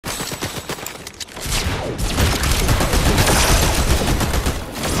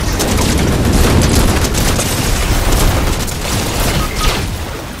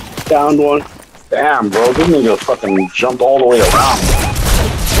Downed one. Damn, bro, this nigga fucking jumped all the way around.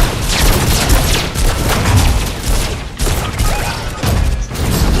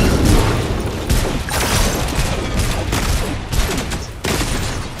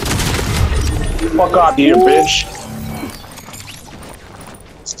 Fuck out here, bitch.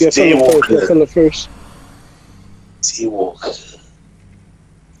 Get Philip first. T-Walk.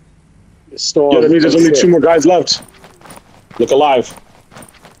 Storm. Yeah, that means there's only 2 more guys left. Look alive.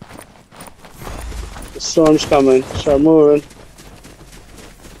 The storm's coming. Start moving.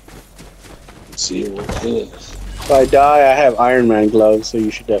 Let's see what it is. If I die, I have Iron Man gloves, so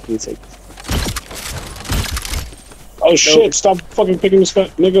you should definitely take them. Oh shit, stop fucking picking this guy,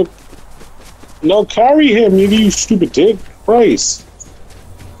 nigga. No, carry him, nigga, you stupid dick. Christ.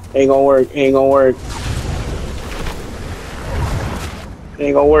 Ain't gonna work. Ain't gonna work.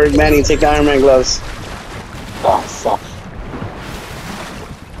 Ain't gonna work, Manny. Take the Iron Man gloves. Oh, fuck.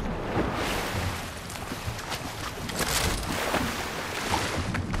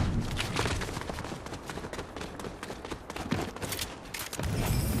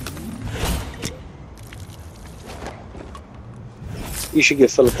 You should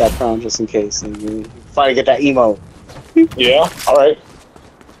give Philip that crown just in case. And you finally get that emote. Yeah, alright.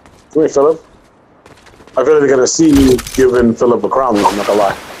 Come here, Philip. I feel like they're gonna see you giving Philip a crown, I'm not gonna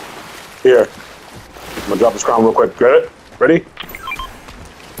lie. Here. I'm gonna drop this crown real quick. Get it? Ready?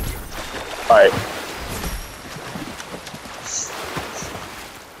 Alright.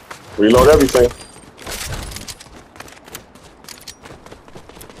 Reload everything.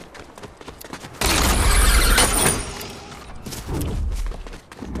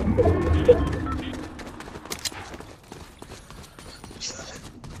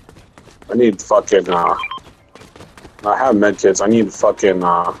 I need fucking, I have medkits. I need fucking,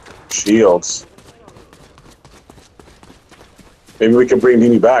 shields. Maybe we can bring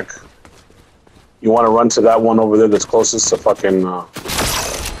Dini back. You want to run to that one over there that's closest to fucking, oh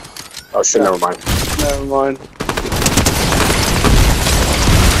shit, never mind. Never mind.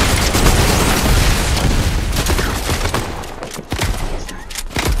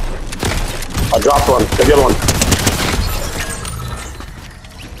 I dropped one. Get the other one.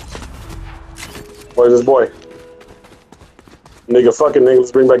 Where's this boy? Nigga, fucking nigga,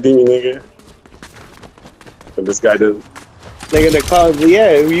 let's bring back Dini, nigga. But this guy didn't. They're gonna come. Yeah,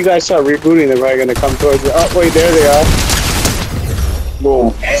 if you guys start rebooting, they're probably gonna come towards you. Oh, wait, there they are.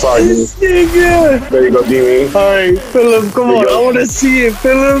 Boom. Sorry, This Dini. nigga. There you go, Dini. Alright, Philip, come on. I wanna see it,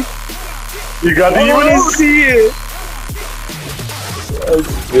 Philip. You got I wanna Dini? see it.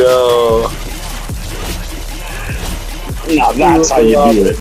 Let's go. Now that's how you do it.